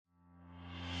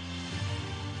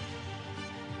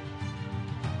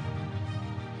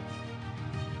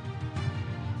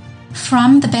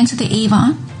From the banks of the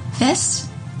Avon, this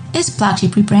is Black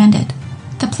Sheep Rebranded,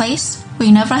 the place where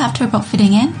you never have to worry about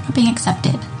fitting in or being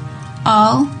accepted.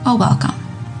 All are welcome.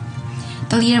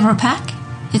 The leader of our pack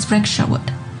is Rick Sherwood.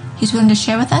 He's willing to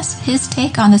share with us his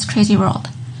take on this crazy world.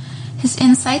 His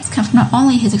insights come from not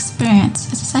only his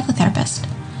experience as a psychotherapist,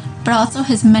 but also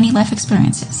his many life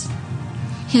experiences.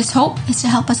 His hope is to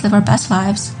help us live our best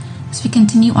lives as we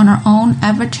continue on our own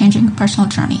ever-changing personal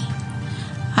journey.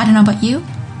 I don't know about you,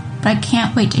 but I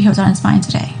can't wait to hear what's on his mind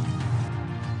today.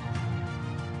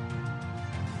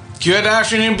 Good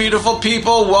afternoon, beautiful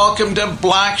people. Welcome to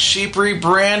Black Sheep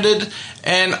Rebranded,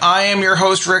 and I am your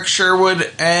host, Rick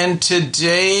Sherwood, and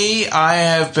today I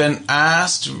have been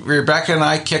asked, Rebecca and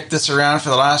I kicked this around for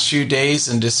the last few days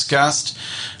and discussed,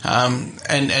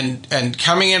 and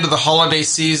coming into the holiday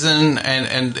season,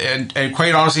 and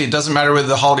quite honestly, it doesn't matter whether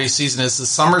the holiday season is the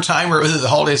summertime or whether the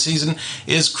holiday season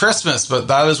is Christmas, but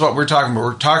that is what we're talking about.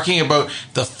 We're talking about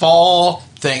the fall,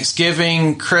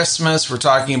 Thanksgiving, Christmas, we're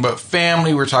talking about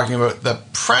family, we're talking about the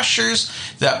pressures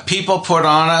that people put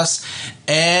on us,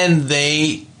 and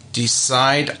they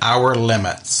decide our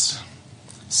limits.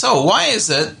 So why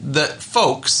is it that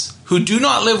folks who do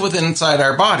not live within inside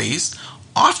our bodies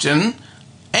often,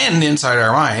 and inside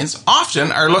our minds,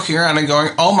 often are looking around and going,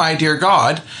 oh my dear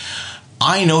God,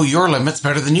 I know your limits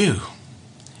better than you.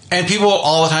 And people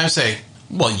all the time say,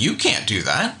 well, you can't do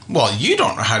that. Well, you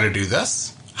don't know how to do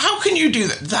this. How can you do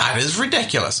that? That is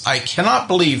ridiculous. I cannot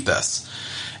believe this.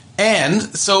 And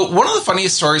so one of the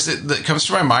funniest stories that comes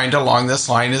to my mind along this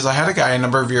line is I had a guy a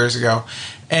number of years ago,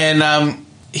 and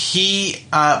he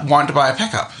wanted to buy a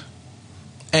pickup.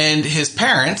 And his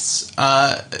parents,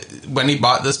 when he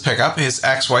bought this pickup, his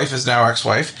ex-wife, his now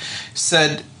ex-wife,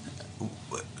 said,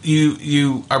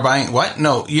 you are buying what?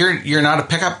 No, you're not a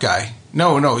pickup guy.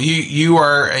 No, you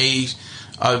are a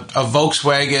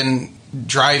Volkswagen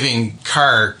driving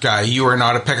car guy. You are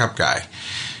not a pickup guy.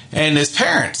 And his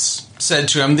parents said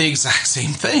to him the exact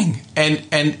same thing.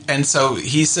 And so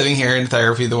he's sitting here in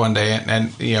therapy the one day,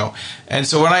 and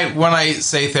so when I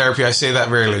say therapy, I say that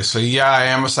very loosely. Yeah, I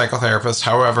am a psychotherapist.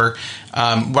 However,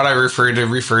 what I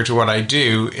refer to what I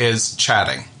do is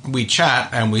chatting. We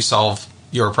chat and we solve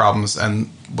your problems and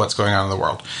what's going on in the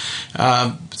world.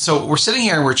 So we're sitting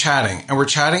here and we're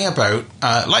chatting about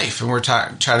life, and we're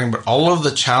chatting about all of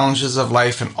the challenges of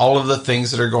life and all of the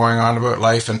things that are going on about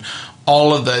life and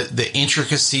all of the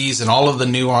intricacies and all of the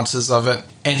nuances of it.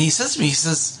 And he says to me,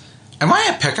 am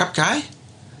I a pickup guy?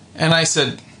 And I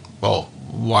said, well,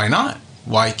 why not?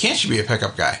 Why can't you be a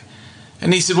pickup guy?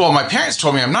 And he said, well, my parents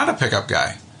told me I'm not a pickup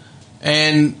guy.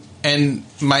 And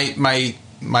my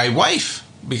wife,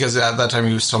 because at that time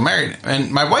he was still married,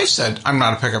 and my wife said, I'm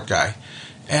not a pickup guy.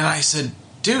 And I said,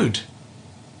 dude,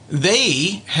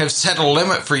 they have set a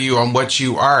limit for you on what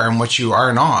you are and what you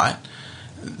are not.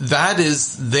 That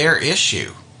is their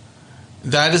issue.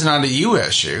 That is not a you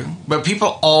issue. But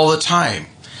people all the time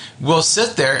will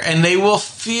sit there and they will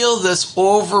feel this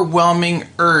overwhelming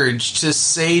urge to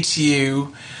say to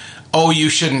you, oh, you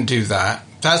shouldn't do that.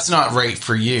 That's not right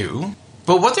for you.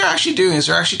 But what they're actually doing is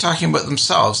they're actually talking about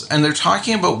themselves, and they're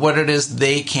talking about what it is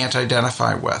they can't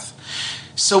identify with.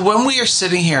 So when we are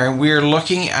sitting here and we are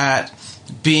looking at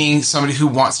being somebody who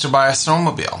wants to buy a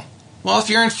snowmobile, well,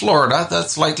 if you're in Florida,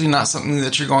 that's likely not something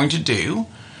that you're going to do.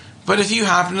 But if you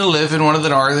happen to live in one of the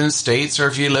northern states, or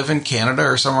if you live in Canada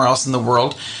or somewhere else in the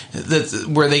world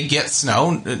where they get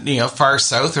snow, far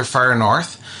south or far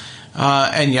north,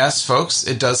 and yes, folks,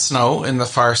 it does snow in the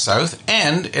far south,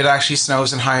 and it actually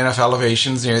snows in high enough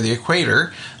elevations near the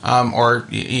equator, or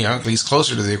at least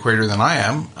closer to the equator than I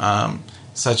am,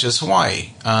 such as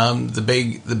Hawaii. The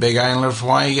big island of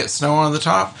Hawaii gets snow on the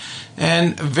top,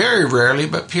 and very rarely,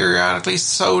 but periodically,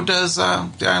 so does the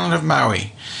island of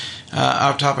Maui,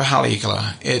 up top of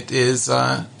Haleakala. It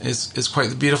is quite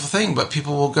the beautiful thing, but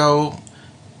people will go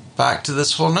back to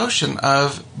this whole notion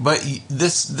of, but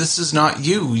this is not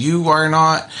you. You are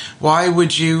not. Why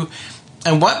would you?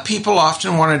 And what people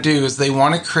often want to do is they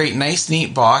want to create nice,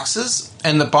 neat boxes,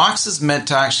 and the box is meant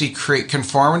to actually create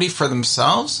conformity for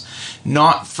themselves,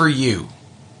 not for you.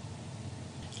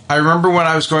 I remember when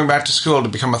I was going back to school to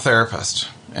become a therapist,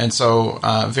 and so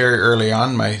very early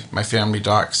on, my family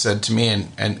doc said to me,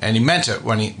 and he meant it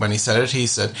when he said it. He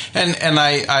said, and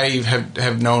I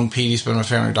have known Pete. He's been my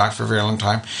family doc for a very long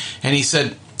time, and he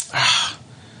said,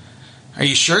 "Are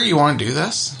you sure you want to do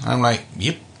this?" I'm like,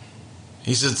 "Yep."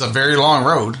 He said, "It's a very long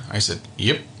road." I said,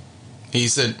 "Yep." He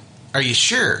said, "Are you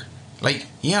sure?" Like,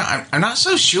 yeah, I'm not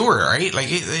so sure, right? Like,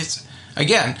 it's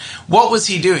again, what was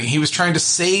he doing? He was trying to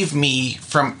save me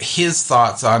from his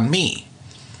thoughts on me.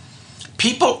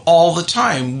 People all the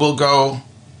time will go,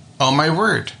 "Oh my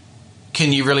word,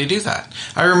 can you really do that?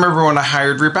 I remember when I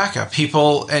hired Rebecca,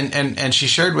 people, and she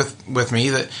shared with me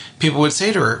that people would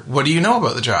say to her, what do you know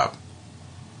about the job?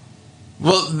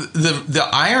 Well, the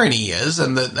irony is,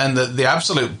 and the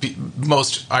absolute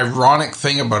most ironic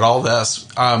thing about all this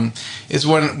is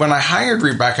when I hired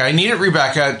Rebecca, I needed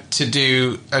Rebecca to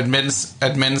do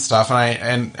admin stuff,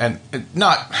 and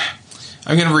not.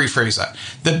 I'm going to rephrase that.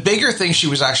 The bigger thing she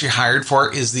was actually hired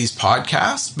for is these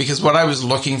podcasts, because what I was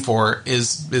looking for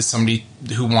is somebody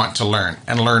who want to learn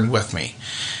and learn with me.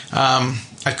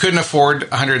 I couldn't afford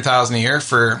 $100,000 a year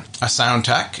for a sound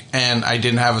tech, and I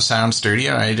didn't have a sound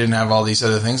studio, and I didn't have all these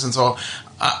other things. And so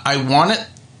I wanted,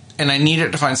 and I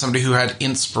needed to find somebody who had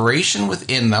inspiration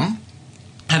within them,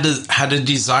 had a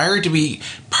desire to be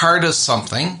part of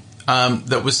something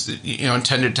that was,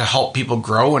 intended to help people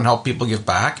grow and help people give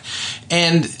back,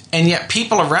 and yet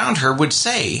people around her would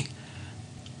say,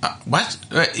 "What?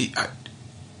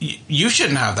 You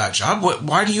shouldn't have that job.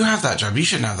 Why do you have that job? You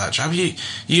shouldn't have that job.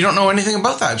 You don't know anything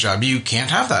about that job. You can't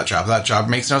have that job. That job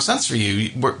makes no sense for you.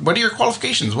 What are your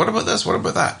qualifications? What about this? What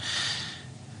about that?"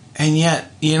 And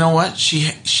yet, you know what?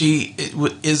 She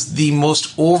is the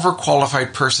most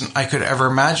overqualified person I could ever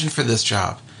imagine for this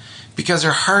job, because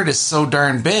her heart is so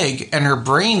darn big and her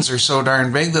brains are so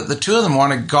darn big that the two of them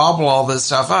want to gobble all this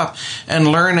stuff up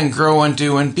and learn and grow and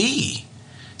do and be.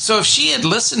 So if she had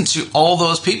listened to all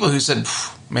those people who said,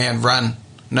 "Man, run.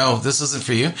 No, this isn't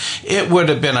for you," it would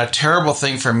have been a terrible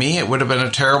thing for me. It would have been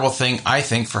a terrible thing, I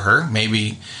think, for her.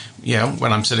 Maybe,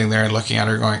 when I'm sitting there and looking at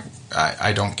her going,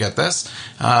 I don't get this.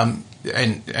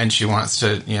 And she wants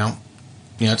to,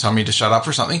 tell me to shut up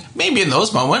or something. Maybe in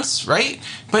those moments, right?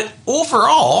 But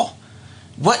overall,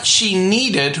 what she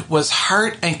needed was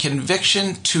heart and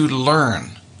conviction to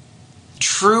learn.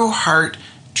 True heart,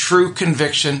 true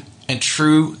conviction, and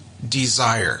true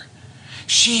desire.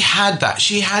 She had that.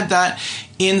 She had that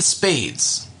in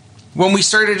spades. When we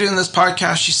started doing this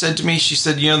podcast, she said to me,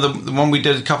 the one we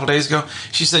did a couple days ago,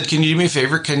 she said, "Can you do me a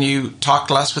favor? Can you talk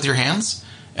less with your hands?"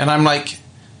 And I'm like,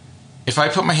 if I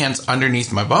put my hands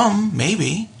underneath my bum,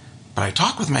 maybe, but I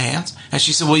talk with my hands. And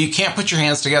she said, "Well, you can't put your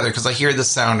hands together because I hear this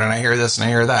sound and I hear this and I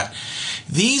hear that."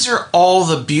 These are all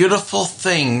the beautiful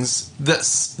things that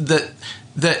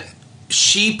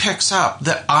she picks up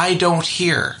that I don't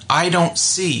hear, I don't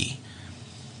see.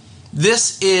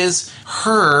 This is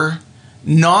her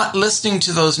not listening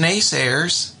to those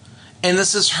naysayers, and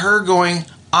this is her going,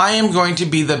 I am going to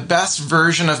be the best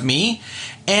version of me,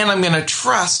 and I'm going to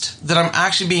trust that I'm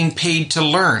actually being paid to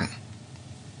learn.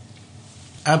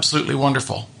 Absolutely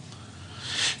wonderful.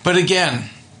 But again,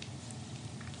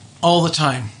 all the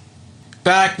time.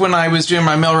 Back when I was doing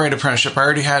my millwright apprenticeship, I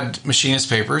already had machinist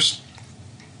papers.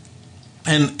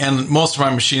 And most of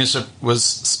my machinist was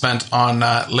spent on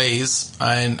lathes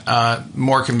and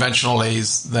more conventional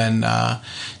lathes than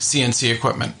CNC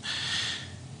equipment.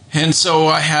 And so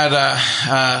I had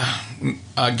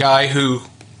a guy who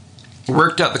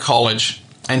worked at the college,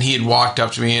 and he had walked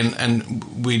up to me, and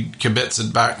we'd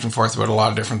kibitzed back and forth about a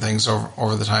lot of different things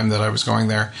over the time that I was going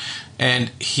there. And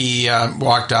he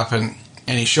walked up and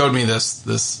he showed me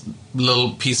this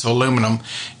little piece of aluminum,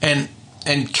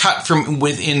 and cut from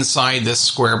within inside this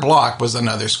square block was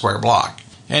another square block.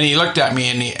 And he looked at me,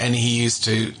 and he used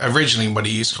to, originally what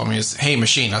he used to call me is, "Hey,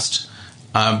 machinist,"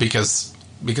 because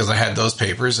I had those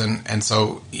papers, and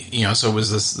so, so it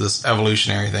was this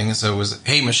evolutionary thing. So it was,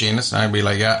 "Hey, machinist," and I'd be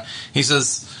like, "Yeah." He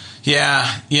says, "Yeah,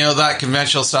 that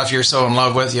conventional stuff you're so in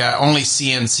love with, yeah, only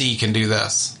CNC can do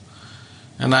this."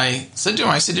 And I said to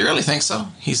him, "You really think so?"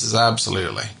 He says,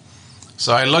 "Absolutely."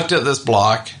 So I looked at this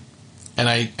block, and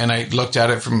I looked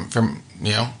at it from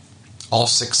all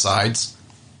six sides.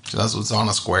 So that's what's on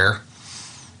a square.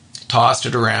 Tossed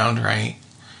it around, right?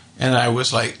 And I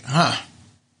was like, huh.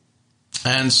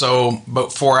 And so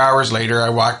about 4 hours later, I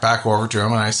walked back over to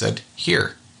him and I said,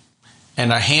 "Here."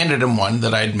 And I handed him one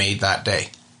that I'd made that day.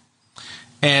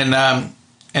 And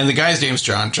the guy's name's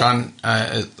John. John,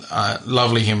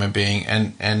 lovely human being,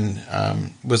 and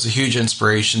was a huge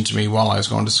inspiration to me while I was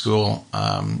going to school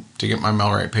to get my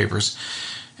millwright papers.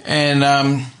 And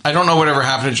I don't know whatever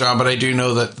happened to John, but I do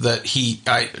know that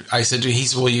I said to him, he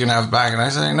said, "Well, you can have it back." And I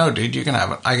said, "No, dude, you can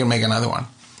have it. I can make another one."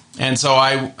 And so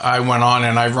I went on,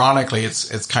 and ironically,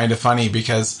 it's kind of funny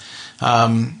because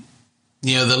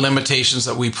the limitations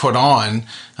that we put on.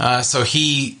 So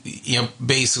he,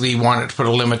 basically wanted to put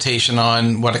a limitation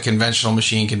on what a conventional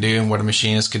machine can do and what a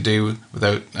machinist could do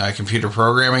without computer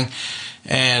programming.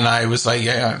 And I was like,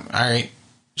 "Yeah, all right,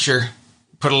 sure.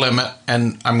 Put a limit,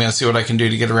 and I'm going to see what I can do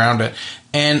to get around it."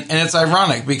 And it's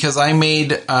ironic because I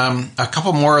made a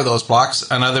couple more of those blocks,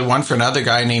 another one for another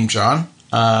guy named John,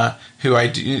 who I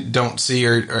don't see,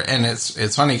 and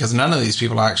it's funny because none of these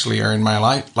people actually are in my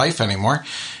life anymore.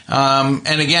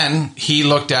 And again, he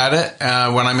looked at it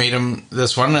when I made him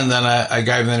this one, and then a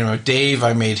guy by the name of Dave,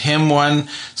 I made him one.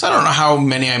 So I don't know how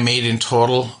many I made in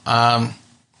total.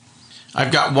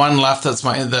 I've got one left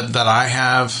that I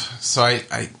have. So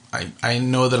I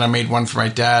know that I made one for my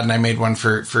dad, and I made one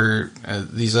for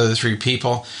these other three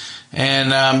people,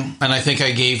 and I think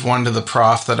I gave one to the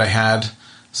prof that I had.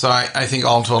 So I think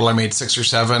all in total I made 6 or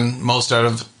 7, most out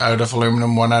of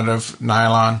aluminum, one out of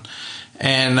nylon.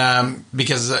 And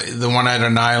because the one out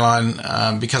of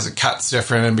nylon, because it cuts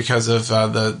different and because of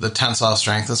the tensile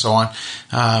strength and so on,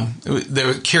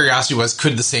 the curiosity was,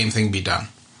 could the same thing be done?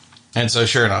 And so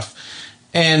sure enough.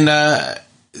 And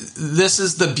this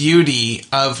is the beauty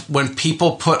of when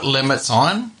people put limits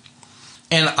on.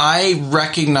 And I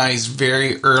recognized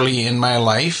very early in my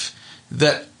life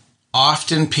that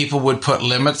often people would put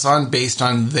limits on based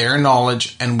on their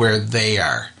knowledge and where they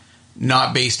are,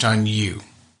 not based on you.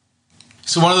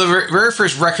 So one of the very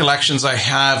first recollections I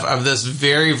have of this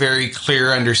very, very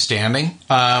clear understanding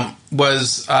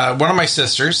was one of my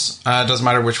sisters, doesn't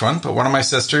matter which one, but one of my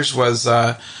sisters was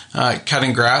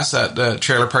cutting grass at the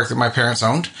trailer park that my parents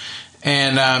owned.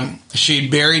 And she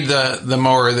buried the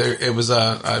mower. It was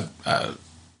a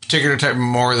particular type of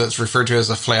mower that's referred to as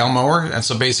a flail mower, and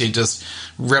so basically it just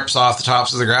rips off the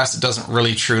tops of the grass. It doesn't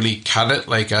really truly cut it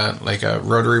like a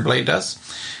rotary blade does.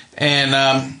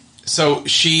 And so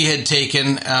she had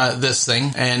taken this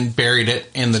thing and buried it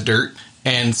in the dirt,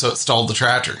 and so it stalled the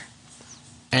tractor.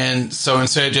 And so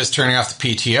instead of just turning off the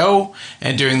PTO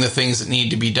and doing the things that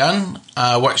need to be done,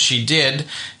 what she did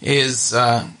is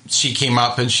she came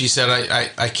up and she said,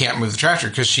 I can't move the tractor,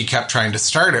 because she kept trying to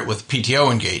start it with PTO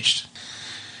engaged.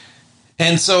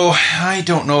 And so I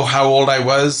don't know how old I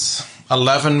was,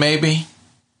 11 maybe.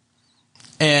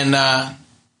 And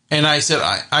I said,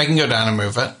 I can go down and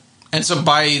move it. And so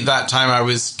by that time I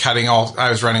was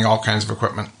running all kinds of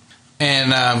equipment.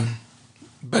 And,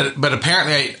 but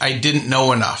apparently I didn't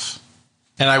know enough.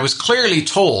 And I was clearly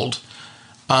told,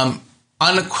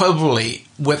 unequivocally,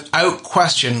 without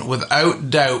question,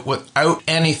 without doubt, without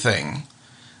anything,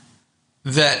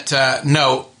 that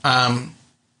no,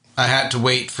 I had to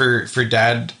wait for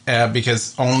Dad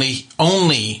because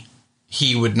only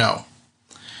he would know.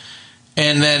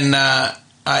 And then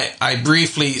I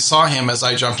briefly saw him as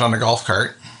I jumped on a golf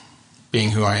cart,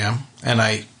 being who I am, and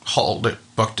I hauled it,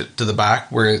 booked it to the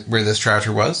back where this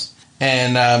tractor was.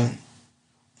 And a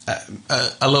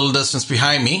little distance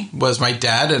behind me was my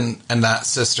dad and that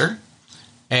sister,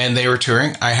 and they were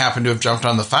touring. I happened to have jumped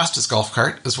on the fastest golf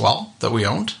cart as well that we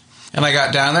owned. And I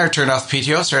got down there, turned off the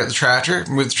PTO, started the tractor,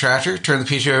 moved the tractor, turned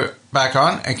the PTO back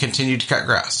on, and continued to cut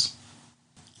grass.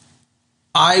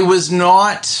 I was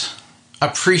not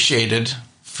appreciated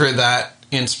for that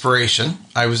inspiration.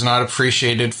 I was not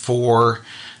appreciated for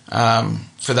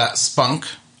that spunk.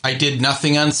 I did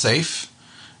nothing unsafe,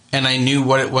 and I knew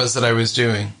what it was that I was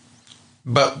doing.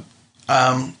 But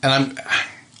I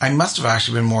must have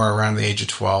actually been more around the age of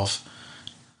 12.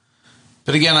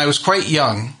 But again, I was quite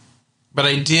young. But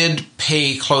I did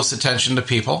pay close attention to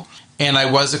people, and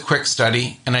I was a quick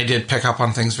study, and I did pick up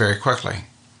on things very quickly.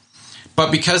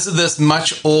 But because of this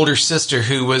much older sister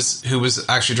who was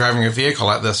actually driving a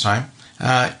vehicle at this time,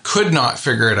 could not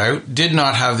figure it out, did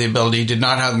not have the ability, did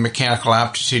not have the mechanical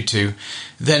aptitude to,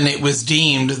 then it was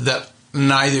deemed that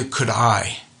neither could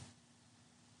I.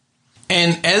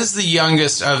 And as the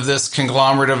youngest of this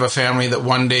conglomerate of a family, that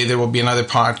one day there will be another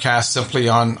podcast simply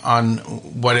on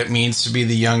what it means to be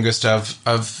the youngest of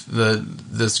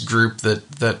this group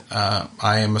that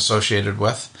I am associated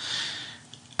with.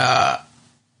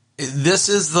 This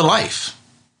is the life.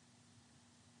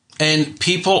 And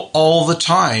people all the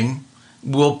time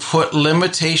will put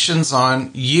limitations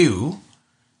on you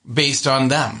based on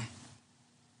them.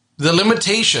 The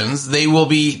limitations they will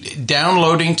be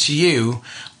downloading to you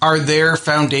are their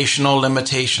foundational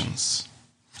limitations.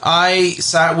 I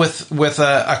sat with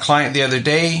a client the other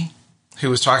day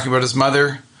who was talking about his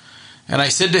mother, and I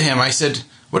said to him,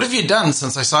 what have you done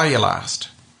since I saw you last?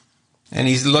 And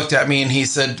he looked at me and he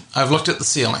said, I've looked at the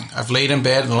ceiling. I've laid in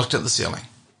bed and looked at the ceiling.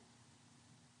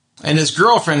 And his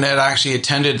girlfriend had actually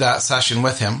attended that session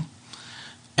with him.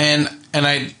 And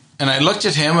I looked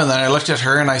at him, and then I looked at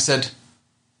her, and I said,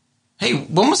 hey,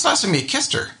 when was the last time you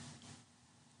kissed her?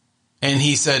 And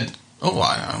he said,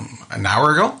 an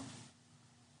hour ago.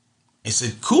 I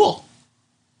said, cool.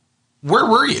 Where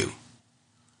were you?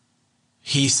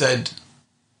 He said,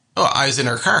 I was in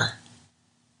her car.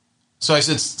 So I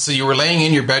said, so you were laying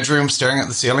in your bedroom staring at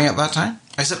the ceiling at that time?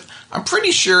 I said, I'm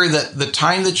pretty sure that the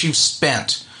time that you've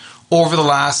spent over the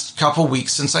last couple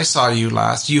weeks since I saw you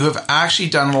last, you have actually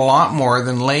done a lot more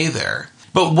than lay there.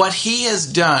 But what he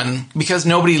has done, because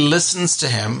nobody listens to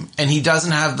him, and he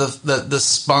doesn't have the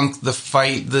spunk, the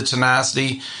fight, the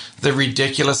tenacity, the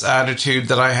ridiculous attitude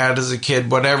that I had as a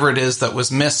kid, whatever it is that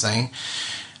was missing,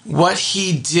 what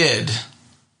he did,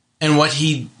 and what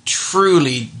he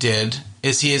truly did,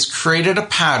 is he has created a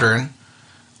pattern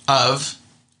of,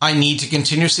 I need to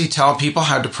continuously tell people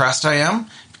how depressed I am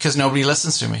because nobody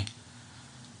listens to me.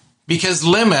 Because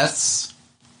limits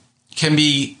can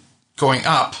be going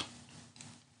up,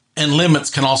 and limits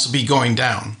can also be going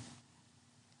down.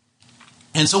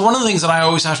 And so one of the things that I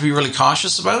always have to be really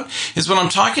cautious about is when I'm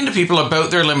talking to people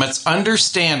about their limits,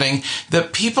 understanding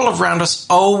that people around us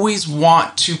always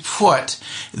want to put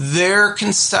their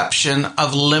conception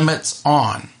of limits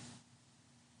on.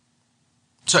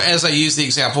 So as I use the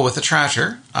example with the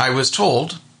tractor, I was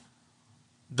told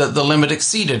that the limit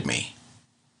exceeded me.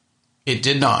 It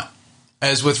did not.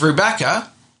 As with Rebecca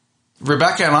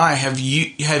and I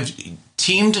have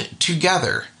teamed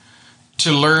together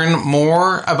to learn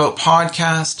more about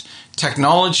podcast,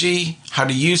 technology, how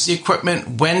to use the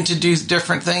equipment, when to do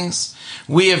different things.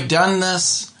 We have done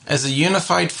this as a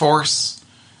unified force,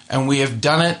 and we have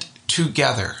done it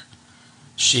together.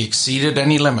 She exceeded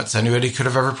any limits anybody could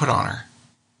have ever put on her.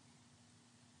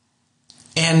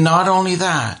 And not only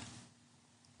that,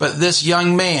 but this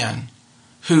young man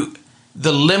who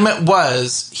the limit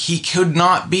was he could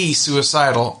not be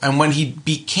suicidal. And when he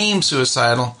became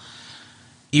suicidal,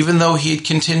 even though he had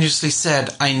continuously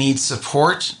said, I need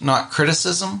support, not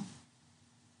criticism,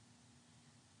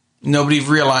 nobody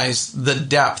realized the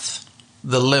depth,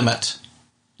 the limit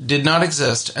did not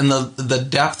exist, and the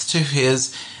depth to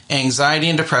his anxiety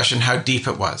and depression, how deep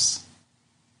it was.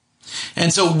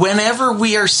 And so whenever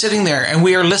we are sitting there and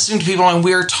we are listening to people and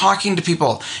we are talking to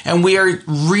people and we are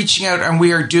reaching out and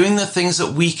we are doing the things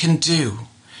that we can do,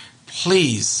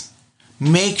 please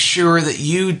make sure that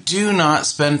you do not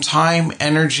spend time,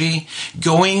 energy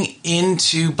going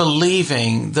into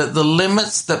believing that the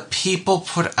limits that people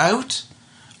put out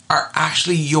are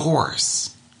actually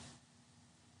yours.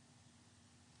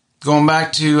 Going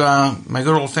back to my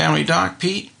good old family doc,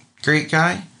 Pete, great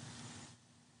guy.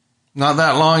 Not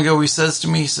that long ago, he says to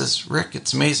me, he says, Rick,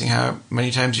 it's amazing how many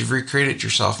times you've recreated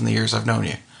yourself in the years I've known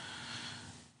you.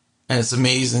 And it's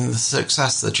amazing the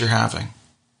success that you're having.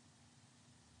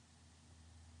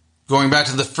 Going back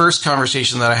to the first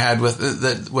conversation that I had with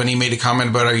that when he made a comment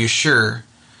about, are you sure?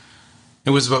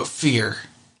 It was about fear.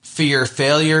 Fear of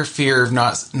failure, fear of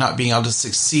not being able to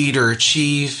succeed or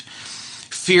achieve,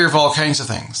 fear of all kinds of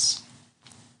things.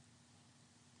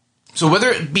 So whether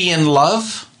it be in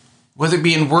love, whether it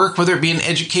be in work, whether it be in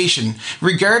education,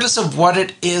 regardless of what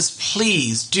it is,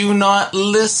 please do not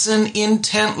listen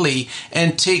intently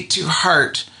and take to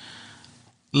heart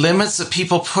limits that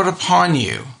people put upon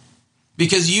you,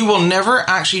 because you will never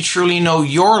actually truly know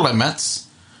your limits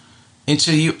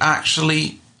until you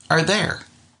actually are there.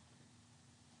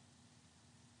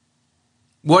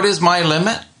 What is my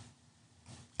limit?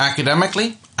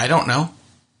 Academically, I don't know.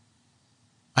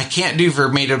 I can't do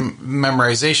verbatim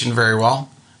memorization very well.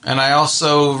 And I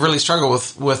also really struggle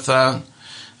with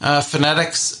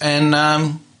phonetics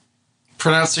and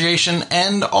pronunciation,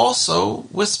 and also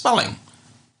with spelling.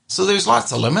 So there's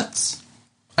lots of limits.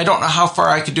 I don't know how far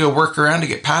I could do a workaround to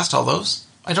get past all those.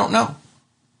 I don't know.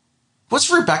 What's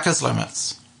Rebecca's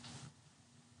limits?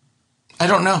 I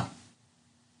don't know.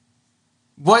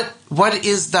 What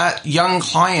is that young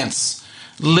client's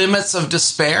limits of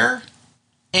despair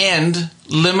and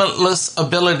limitless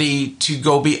ability to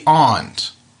go beyond?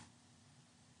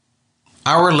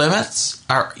 Our limits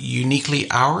are uniquely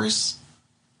ours.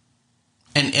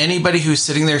 And anybody who's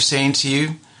sitting there saying to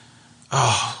you,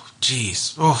 oh,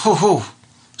 geez,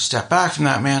 step back from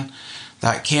that, man.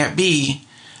 That can't be.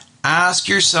 Ask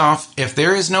yourself, if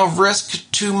there is no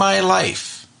risk to my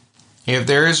life, if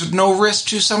there is no risk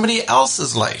to somebody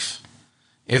else's life,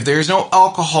 if there is no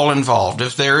alcohol involved,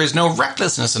 if there is no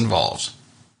recklessness involved,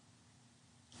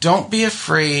 don't be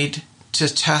afraid to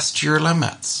test your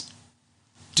limits.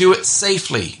 Do it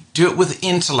safely. Do it with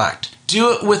intellect.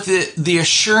 Do it with the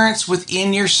assurance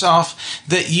within yourself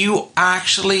that you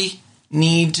actually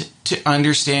need to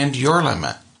understand your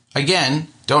limit. Again,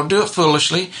 don't do it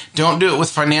foolishly. Don't do it with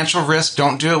financial risk.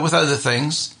 Don't do it with other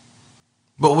things.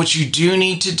 But what you do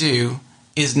need to do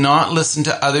is not listen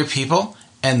to other people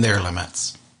and their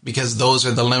limits, because those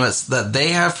are the limits that they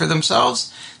have for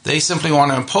themselves. They simply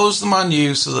want to impose them on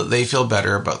you so that they feel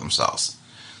better about themselves.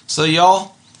 So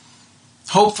y'all,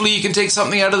 hopefully you can take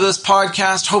something out of this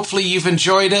podcast. Hopefully you've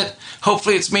enjoyed it.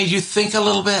 Hopefully it's made you think a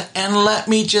little bit. And let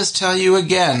me just tell you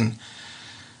again,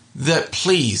 that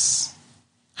please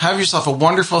have yourself a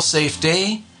wonderful, safe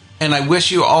day. And I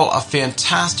wish you all a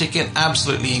fantastic and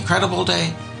absolutely incredible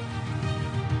day.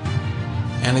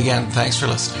 And again, thanks for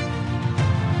listening.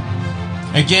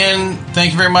 Again,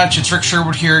 thank you very much. It's Rick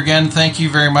Sherwood here again. Thank you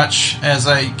very much. As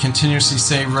I continuously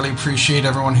say, really appreciate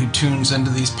everyone who tunes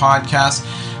into these podcasts.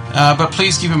 But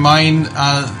please keep in mind,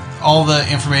 all the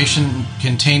information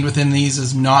contained within these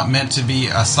is not meant to be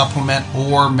a supplement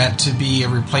or meant to be a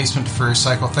replacement for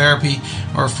psychotherapy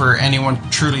or for anyone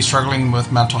truly struggling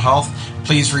with mental health.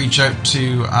 Please reach out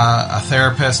to a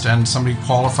therapist and somebody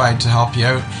qualified to help you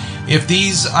out. If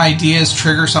these ideas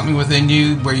trigger something within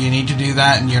you where you need to do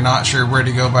that and you're not sure where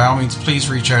to go, by all means, please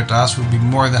reach out to us. We'd be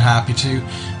more than happy to.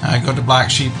 Go to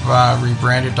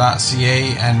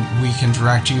blacksheeprebranded.ca and we can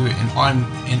direct you in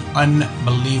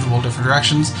unbelievable different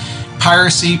directions.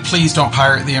 Piracy, please don't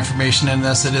pirate the information in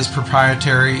this. It is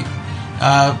proprietary.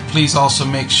 Please also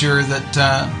make sure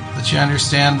that you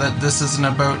understand that this isn't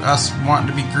about us wanting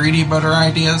to be greedy about our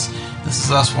ideas. This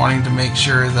is us wanting to make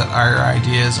sure that our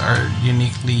ideas are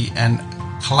uniquely and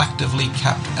collectively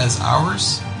kept as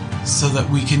ours so that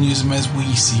we can use them as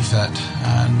we see fit,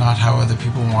 not how other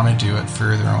people want to do it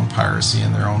for their own piracy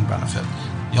and their own benefit.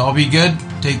 Y'all be good.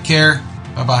 Take care.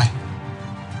 Bye-bye.